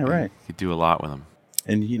 Yeah, right. You could do a lot with them.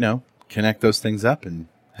 And, you know, connect those things up and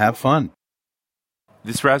have fun.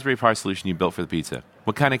 This Raspberry Pi solution you built for the pizza,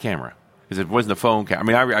 what kind of camera? Because it wasn't a phone camera. I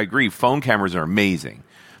mean, I agree, phone cameras are amazing.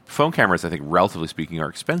 Phone cameras, I think, relatively speaking, are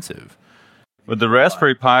expensive. With the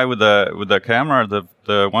Raspberry Pi with the camera,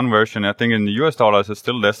 the one version, I think in the US dollars is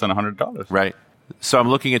still less than $100. Right. So I'm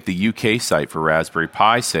looking at the UK site for Raspberry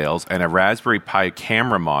Pi sales, and a Raspberry Pi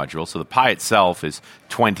camera module. So the Pi itself is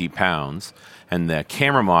 £20, and the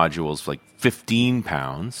camera module is like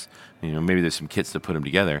 £15. You know, maybe there's some kits to put them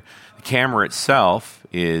together. The camera itself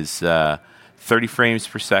is 30 frames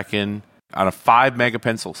per second on a 5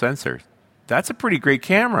 megapixel sensor. That's a pretty great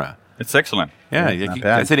camera. It's excellent. Yeah,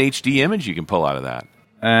 that's an HD image you can pull out of that.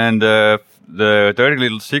 And the dirty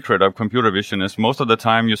little secret of computer vision is most of the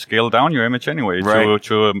time you scale down your image anyway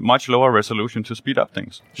to a much lower resolution to speed up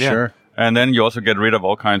things. Yeah. Sure. And then you also get rid of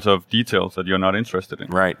all kinds of details that you're not interested in.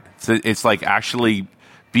 Right. So it's like actually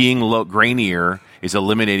being grainier is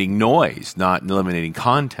eliminating noise, not eliminating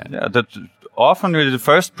content. Yeah, often the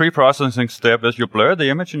first pre-processing step is you blur the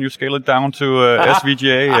image and you scale it down to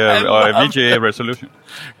SVGA or VGA resolution.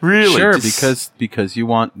 Really? Sure, because you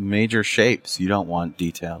want major shapes. You don't want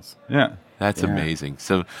details. Yeah. That's amazing.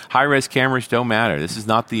 So high-res cameras don't matter. This is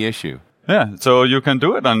not the issue. Yeah, so you can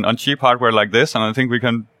do it on cheap hardware like this, and I think we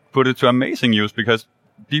can put it to amazing use because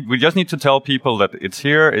we just need to tell people that it's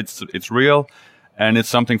here, it's real, and it's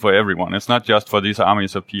something for everyone. It's not just for these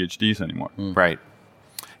armies of PhDs anymore. Right.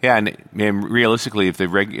 Yeah, and realistically, if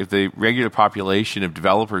the regular population of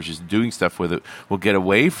developers just doing stuff with it will get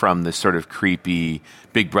away from this sort of creepy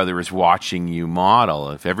Big Brother is watching you model,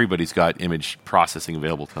 if everybody's got image processing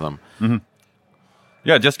available to them. Mm-hmm.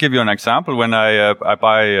 Yeah, just give you an example. When I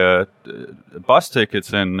buy bus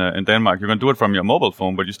tickets in Denmark, you can do it from your mobile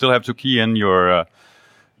phone, but you still have to key in your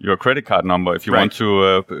credit card number if you want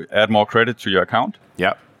to add more credit to your account.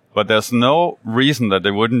 Yeah. But there's no reason that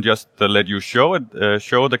they wouldn't just let you show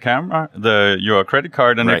the camera, your credit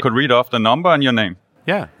card, and they could read off the number and your name.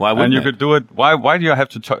 Yeah, why wouldn't And you could do it. Why do you have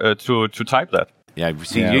to type that? Yeah,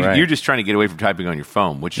 see, you're just trying to get away from typing on your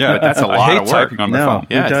phone, which that's a lot I hate of work. typing on my phone.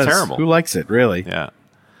 Yeah, it's terrible. Who likes it, really? Yeah.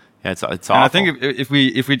 Yeah, it's awful. And I think if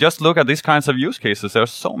we just look at these kinds of use cases,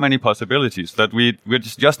 there's so many possibilities that we're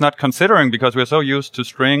just not considering because we're so used to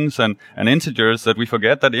strings and integers that we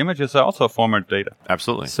forget that images are also format data.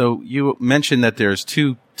 Absolutely. So you mentioned that there's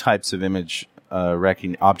two types of image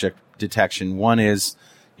object detection. One is,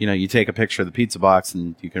 you take a picture of the pizza box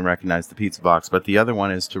and you can recognize the pizza box, but the other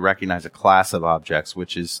one is to recognize a class of objects,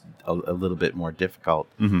 which is a little bit more difficult.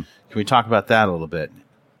 Mm-hmm. Can we talk about that a little bit?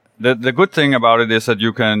 The good thing about it is that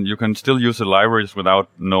you can still use the libraries without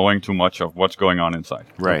knowing too much of what's going on inside.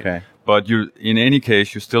 Right. Okay. But in any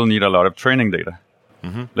case, you still need a lot of training data.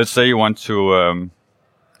 Mm-hmm. Let's say you want to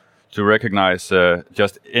recognize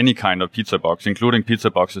just any kind of pizza box, including pizza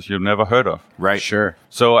boxes you've never heard of. Right. Sure.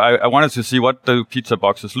 So I wanted to see what the pizza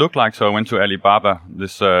boxes look like. So I went to Alibaba,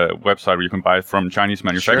 this website where you can buy from Chinese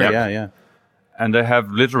manufacturers. Sure, yeah. And they have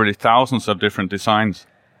literally thousands of different designs.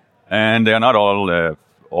 And they are not all the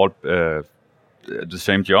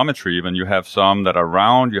same geometry. Even you have some that are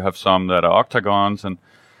round, you have some that are octagons, and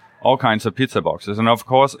all kinds of pizza boxes. And of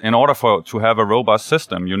course, in order to have a robust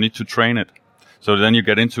system, you need to train it. So then you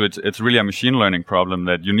get into it. It's really a machine learning problem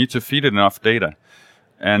that you need to feed it enough data.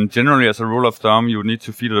 And generally, as a rule of thumb, you need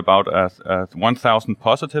to feed it about 1,000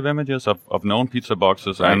 positive images of known pizza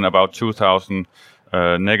boxes, right, and about 2,000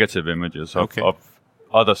 negative images of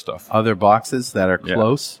other stuff. Other boxes that are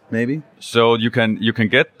close, maybe? So you can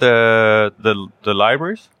get the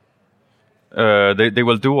libraries. They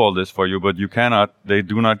will do all this for you, but they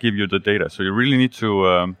do not give you the data. So you really need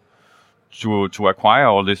to acquire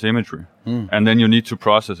all this imagery, and then you need to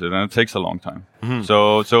process it, and it takes a long time. Mm-hmm.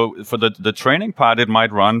 So for the training part, it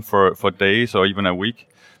might run for days or even a week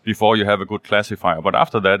before you have a good classifier. But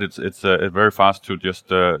after that, it's very fast to just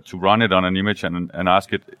to run it on an image and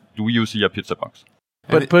ask it, do you see a pizza box?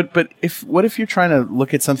 But what if you're trying to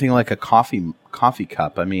look at something like a coffee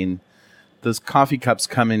cup? I mean, those coffee cups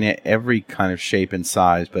come in every kind of shape and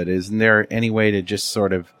size, but isn't there any way to just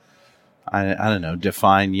sort of, I don't know,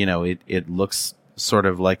 define, it looks sort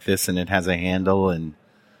of like this and it has a handle, and,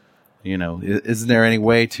 isn't there any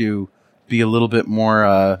way to be a little bit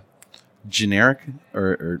more generic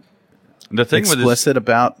or the thing explicit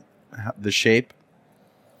about the shape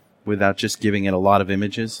without just giving it a lot of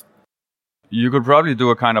images? You could probably do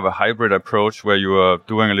a kind of a hybrid approach where you are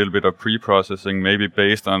doing a little bit of pre-processing, maybe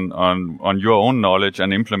based on your own knowledge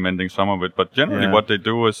and implementing some of it. But generally what they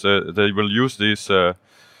do is they will use these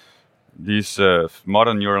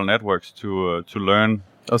modern neural networks to learn.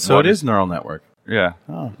 Oh, so it is neural network. Yeah.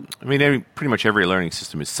 Oh. I mean, pretty much every learning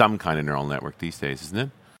system is some kind of neural network these days, isn't it?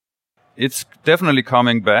 It's definitely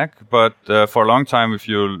coming back, but for a long time, if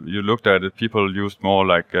you looked at it, people used more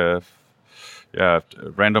like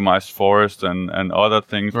randomized forest and other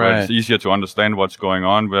things where it's easier to understand what's going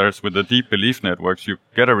on. Whereas with the deep belief networks, you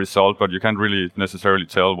get a result, but you can't really necessarily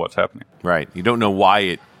tell what's happening. Right. You don't know why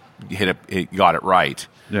it got it right.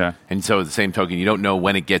 Yeah. And so at the same token, you don't know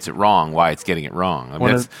when it gets it wrong, why it's getting it wrong. I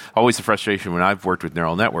mean, that's always the frustration when I've worked with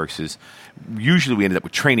neural networks is usually we ended up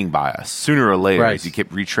with training bias. Sooner or later, as you keep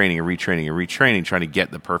retraining, trying to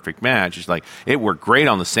get the perfect match. It's like, it worked great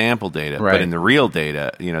on the sample data, but in the real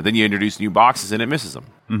data, then you introduce new boxes and it misses them.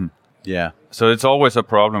 Mm-hmm. Yeah. So it's always a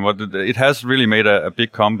problem. But it has really made a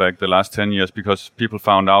big comeback the last 10 years because people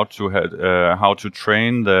found out how to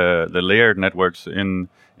train the layered networks in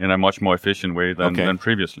a much more efficient way than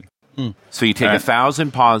previously. So you take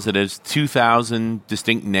 1,000 positives, 2,000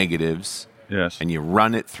 distinct negatives, yes, and you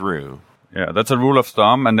run it through. Yeah, that's a rule of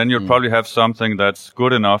thumb, and then you'd probably have something that's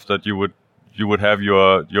good enough that you would have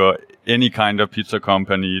your any kind of pizza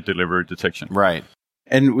company delivery detection. Right.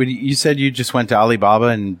 And when you said you just went to Alibaba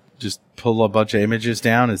and just pull a bunch of images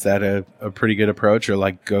down, is that a pretty good approach? Or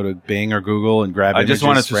like go to Bing or Google and grab images? I just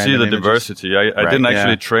wanted to see the diversity. I didn't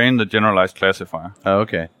actually train the generalized classifier. Oh,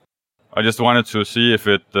 okay. I just wanted to see if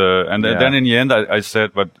it... then in the end, I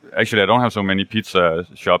said, but actually I don't have so many pizza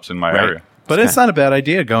shops in my area. But it's not a bad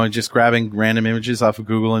idea going just grabbing random images off of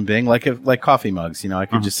Google and Bing, like coffee mugs. I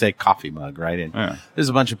could just say coffee mug, right? And there's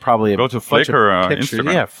a bunch of go to Flickr or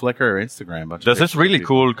Instagram. Yeah, Flickr or Instagram. There's this really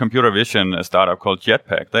cool computer vision startup called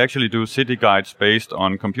Jetpack. They actually do city guides based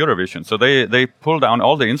on computer vision. So they pull down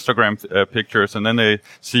all the Instagram pictures and then they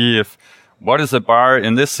see what is a bar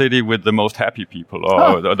in this city with the most happy people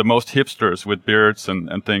or the most hipsters with beards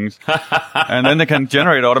and things. And then they can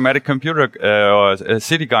generate automatic computer or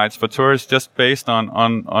city guides for tourists just based on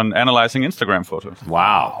analyzing Instagram photos.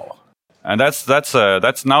 Wow. And that's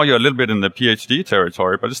now you're a little bit in the PhD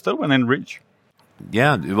territory, but it's still within reach.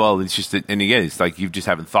 Yeah, well, it's just, and again, it's like you just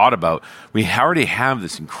haven't thought about, we already have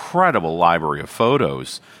this incredible library of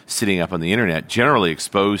photos sitting up on the internet, generally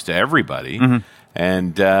exposed to everybody,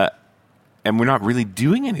 and we're not really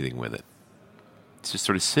doing anything with it. It's just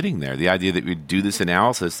sort of sitting there. The idea that we do this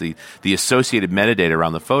analysis, the associated metadata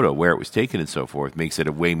around the photo, where it was taken and so forth, makes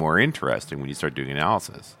it way more interesting when you start doing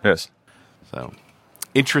analysis. Yes. So,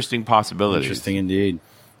 interesting possibilities. Interesting indeed.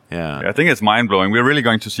 Yeah. I think it's mind-blowing. We're really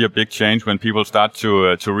going to see a big change when people start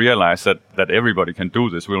to realize that everybody can do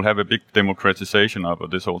this. We'll have a big democratization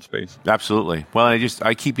of this whole space. Absolutely. Well,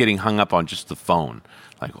 I keep getting hung up on just the phone.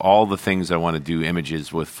 Like all the things I want to do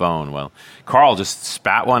images with phone. Well, Carl just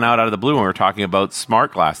spat one out of the blue when we were talking about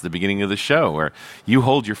smart glass at the beginning of the show, where you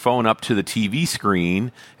hold your phone up to the TV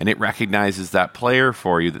screen and it recognizes that player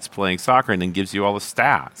for you that's playing soccer and then gives you all the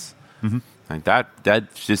stats. Mm-hmm. Like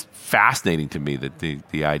that's just fascinating to me, that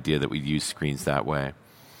the idea that we use screens that way.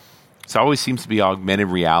 It always seems to be augmented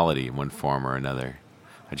reality in one form or another.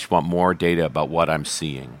 I just want more data about what I'm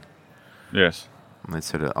seeing. Yes. And that's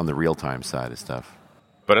sort of on the real-time side of stuff.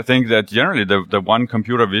 But I think that generally the one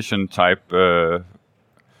computer vision type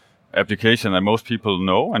application that most people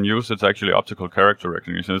know and use is actually optical character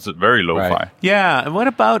recognition. It's very lo-fi. Right. Yeah, and what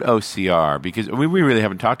about OCR? Because we really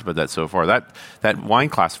haven't talked about that so far. That wine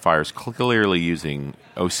classifier is clearly using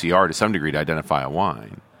OCR to some degree to identify a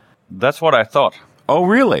wine. That's what I thought. Oh,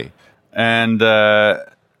 really? And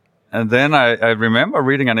then I remember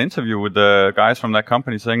reading an interview with the guys from that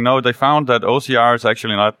company saying, no, they found that OCR is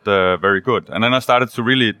actually not very good. And then I started to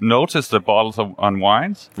really notice the bottles on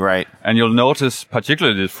wines. Right. And you'll notice,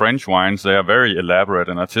 particularly the French wines, they are very elaborate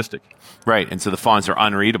and artistic. Right. And so the fonts are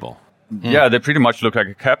unreadable. Yeah, they pretty much look like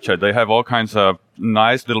a captcha. They have all kinds of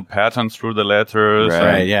nice little patterns through the letters.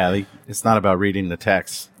 Right, yeah. It's not about reading the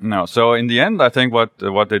text. No. So in the end, I think what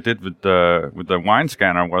they did with the wine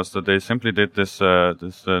scanner was that they simply did this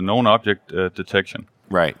known object detection.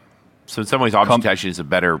 Right. So in some ways, object detection is a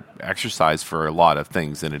better exercise for a lot of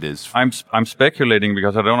things than it is. I'm speculating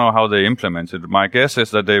because I don't know how they implement it. My guess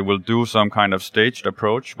is that they will do some kind of staged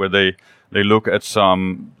approach where they look at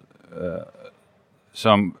some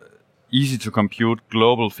easy to compute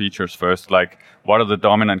global features first, like what are the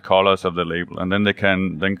dominant colors of the label, and then they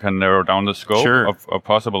can narrow down the scope of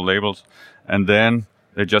possible labels, and then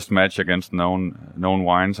they just match against known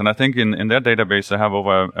wines. And I think in their database they have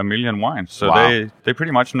over 1 million wines, so wow. they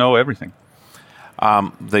pretty much know everything.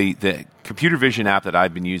 The computer vision app that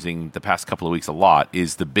I've been using the past couple of weeks a lot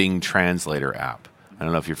is the Bing Translator app. I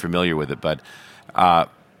don't know if you're familiar with it, but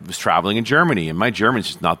was traveling in Germany, and my German's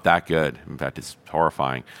just not that good. In fact, it's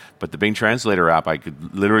horrifying. But the Bing Translator app, I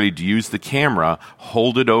could literally use the camera,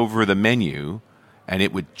 hold it over the menu, and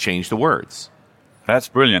it would change the words. That's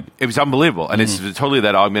brilliant. It was unbelievable. And it's totally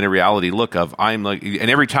that augmented reality look of I'm like, and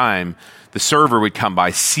every time the server would come by,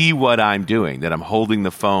 see what I'm doing, that I'm holding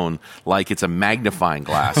the phone like it's a magnifying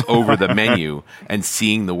glass over the menu and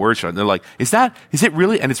seeing the words. And they're like, is it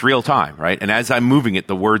really? And it's real time, right? And as I'm moving it,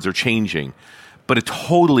 the words are changing. But it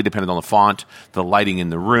totally depended on the font, the lighting in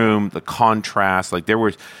the room, the contrast. Like there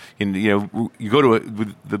was, you go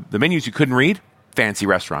to the menus you couldn't read, fancy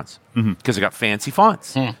restaurants, because they got fancy fonts.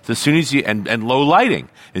 So as soon as you and low lighting,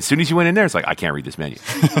 as soon as you went in there, it's like I can't read this menu.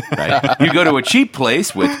 Right? You go to a cheap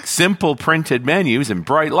place with simple printed menus and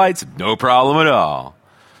bright lights, no problem at all.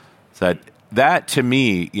 So that to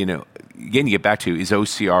me, again, you get back to, is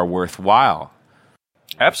OCR worthwhile?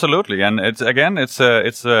 Absolutely, and it's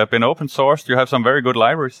been open sourced. You have some very good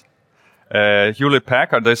libraries. Hewlett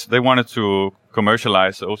Packard, they wanted to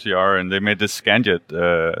commercialize OCR, and they made this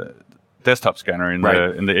ScanJet desktop scanner in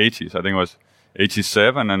the 80s. I think it was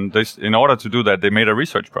 87, and in order to do that, they made a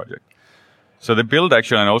research project. So they built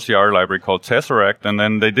actually an OCR library called Tesseract, and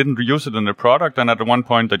then they didn't use it in the product, and at one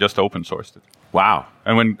point they just open sourced it. Wow!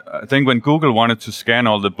 And when Google wanted to scan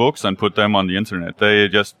all the books and put them on the internet, they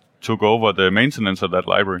just took over the maintenance of that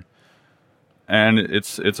library, and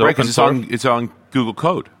it's right, because it's on Google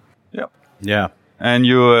Code. Yeah. And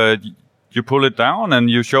you pull it down and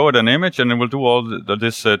you show it an image, and it will do all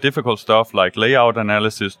this difficult stuff like layout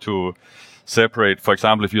analysis to separate. For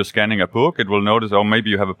example, if you're scanning a book, it will notice,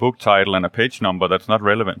 maybe you have a book title and a page number that's not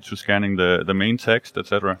relevant to scanning the main text,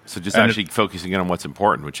 etc. So just actually focusing in on what's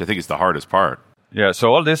important, which I think is the hardest part. Yeah,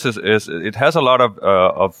 so all this is it has a lot of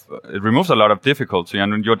it removes a lot of difficulty,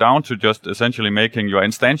 and you're down to just essentially you're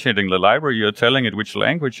instantiating the library, you're telling it which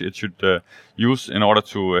language it should use in order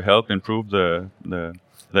to help improve the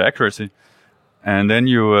accuracy, and then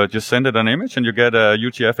you just send it an image and you get a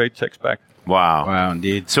UTF-8 text back. Wow,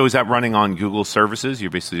 indeed. So is that running on Google services?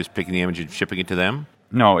 You're basically just picking the image and shipping it to them?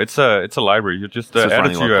 No, it's a library. You just add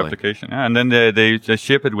it to your application, and then they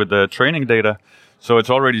ship it with the training data, so it's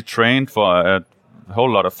already trained for a whole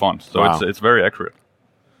lot of fonts, so it's very accurate.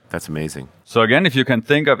 That's amazing. So again, if you can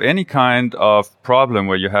think of any kind of problem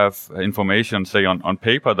where you have information, say on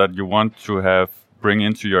paper, that you want to bring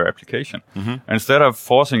into your application, instead of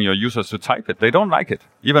forcing your users to type it, they don't like it,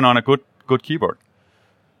 even on a good keyboard.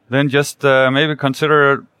 Then just maybe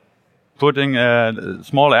consider putting a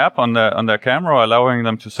small app on their camera, allowing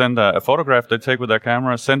them to send a photograph they take with their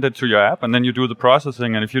camera, send it to your app, and then you do the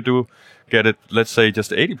processing. And if you do get it, let's say,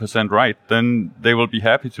 just 80% right, then they will be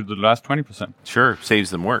happy to do the last 20%. Sure,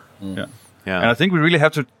 saves them work. Yeah. And I think we really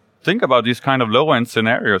have to think about these kind of low-end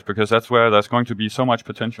scenarios, because that's where there's going to be so much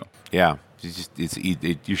potential. Yeah,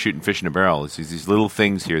 you're shooting fish in a barrel. It's these little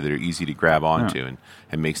things here that are easy to grab onto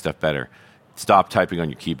and make stuff better. Stop typing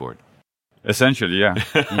on your keyboard. Essentially, yeah.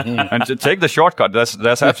 And to take the shortcut.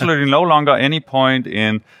 There's absolutely no longer any point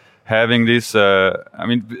in having this.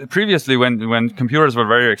 Previously when computers were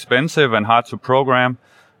very expensive and hard to program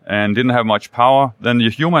and didn't have much power, then the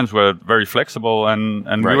humans were very flexible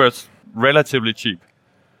and we were relatively cheap.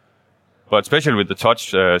 But especially with the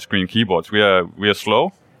touch screen keyboards, we are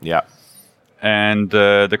slow. Yeah. And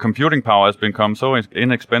the computing power has become so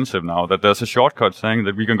inexpensive now that there's a shortcut saying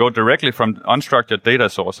that we can go directly from unstructured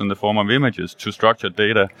data source in the form of images to structured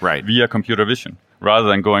data via computer vision, rather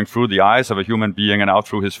than going through the eyes of a human being and out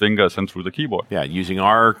through his fingers and through the keyboard. Yeah, using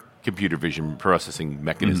our computer vision processing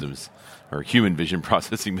mechanisms or human vision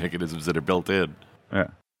processing mechanisms that are built in. Yeah.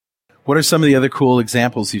 What are some of the other cool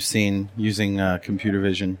examples you've seen using computer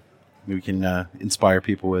vision we can inspire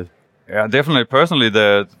people with? Yeah, definitely. Personally,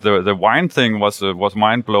 the wine thing was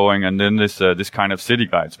mind blowing, and then this kind of city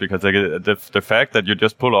guides, because the fact that you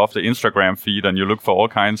just pull off the Instagram feed and you look for all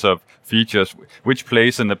kinds of features, which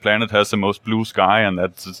place in the planet has the most blue sky, and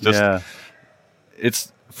that's just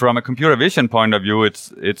it's from a computer vision point of view,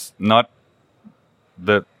 it's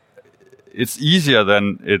easier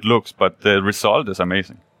than it looks, but the result is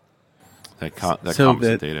amazing. That comes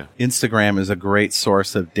data. Instagram is a great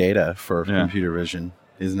source of data for computer vision,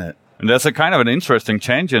 isn't it? And there's a kind of an interesting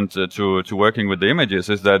tangent to working with the images,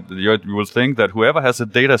 is that you will think that whoever has a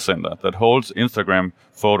data center that holds Instagram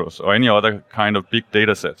photos or any other kind of big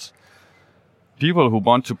data sets, people who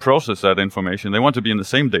want to process that information, they want to be in the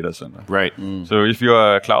same data center. Right. So if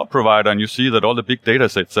you're a cloud provider and you see that all the big data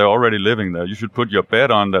sets are already living there, you should put your bet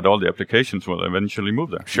on that all the applications will eventually move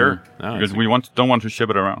there. Sure. Because we don't want to ship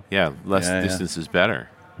it around. Yeah, less distance is better.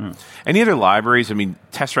 Any other libraries? I mean,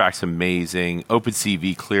 Tesseract's amazing.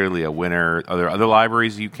 OpenCV, clearly a winner. Are there other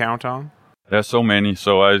libraries you count on? There's so many.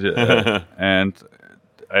 So I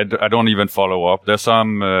don't even follow up. There's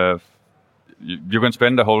some. You can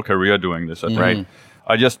spend a whole career doing this, right?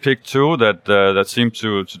 I just picked two that seem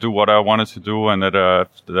to do what I wanted to do, and that are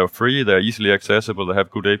free. They're easily accessible. They have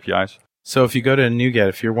good APIs. So if you go to NuGet,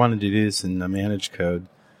 if you're wanting to do this in the managed code,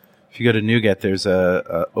 if you go to NuGet, there's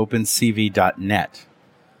a OpenCV.net.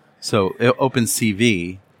 So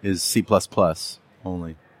OpenCV is C++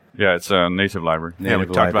 only. Yeah, it's a native library. We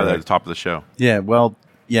talked about that at the top of the show. Yeah, well,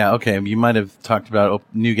 okay. You might have talked about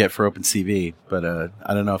NuGet for OpenCV, but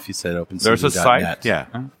I don't know if you said OpenCV.net. There's a site.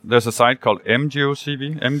 There's a site called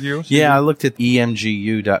MGUCV. Yeah, I looked at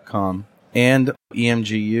emgu.com, and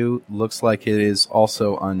emgu looks like it is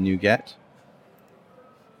also on NuGet.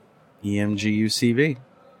 emgucv.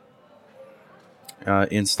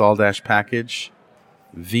 Install-package.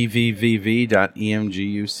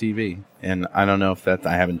 vvvv.emgucv. And I don't know if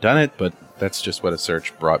I haven't done it, but that's just what a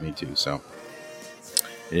search brought me to. So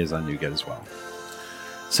it is on NuGet as well.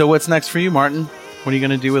 So what's next for you, Martin? What are you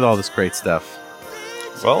going to do with all this great stuff?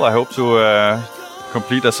 Well, I hope to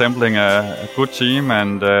complete assembling a good team,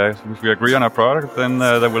 and if we agree on a product, then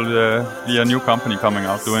there will be a new company coming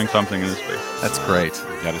out doing something in this space. That's great.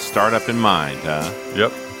 You got a startup in mind, huh?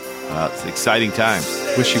 Yep. It's exciting times.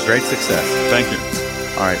 Wish you great success. Thank you.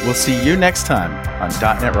 All right, we'll see you next time on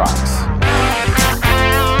 .NET Rocks.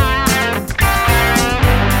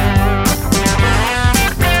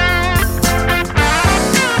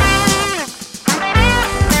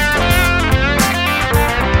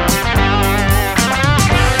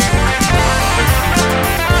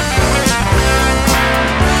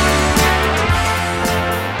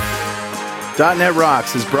 .NET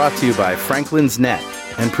Rocks is brought to you by Franklin's Net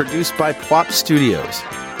and produced by Plop Studios,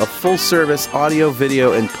 a full-service audio,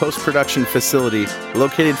 video, and post-production facility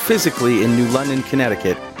located physically in New London,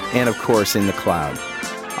 Connecticut, and, of course, in the cloud.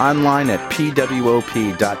 Online at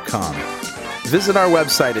pwop.com. Visit our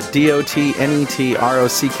website at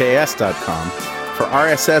dotnetrocks.com for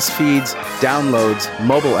RSS feeds, downloads,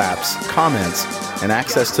 mobile apps, comments, and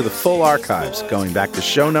access to the full archives going back to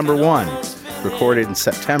show number 1, recorded in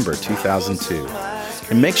September 2002.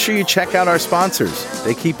 And make sure you check out our sponsors.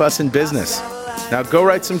 They keep us in business. Now go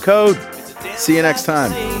write some code. See you next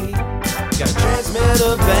time. Got a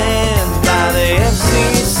transmitter banned by the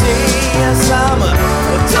FCC. Yes, I'm a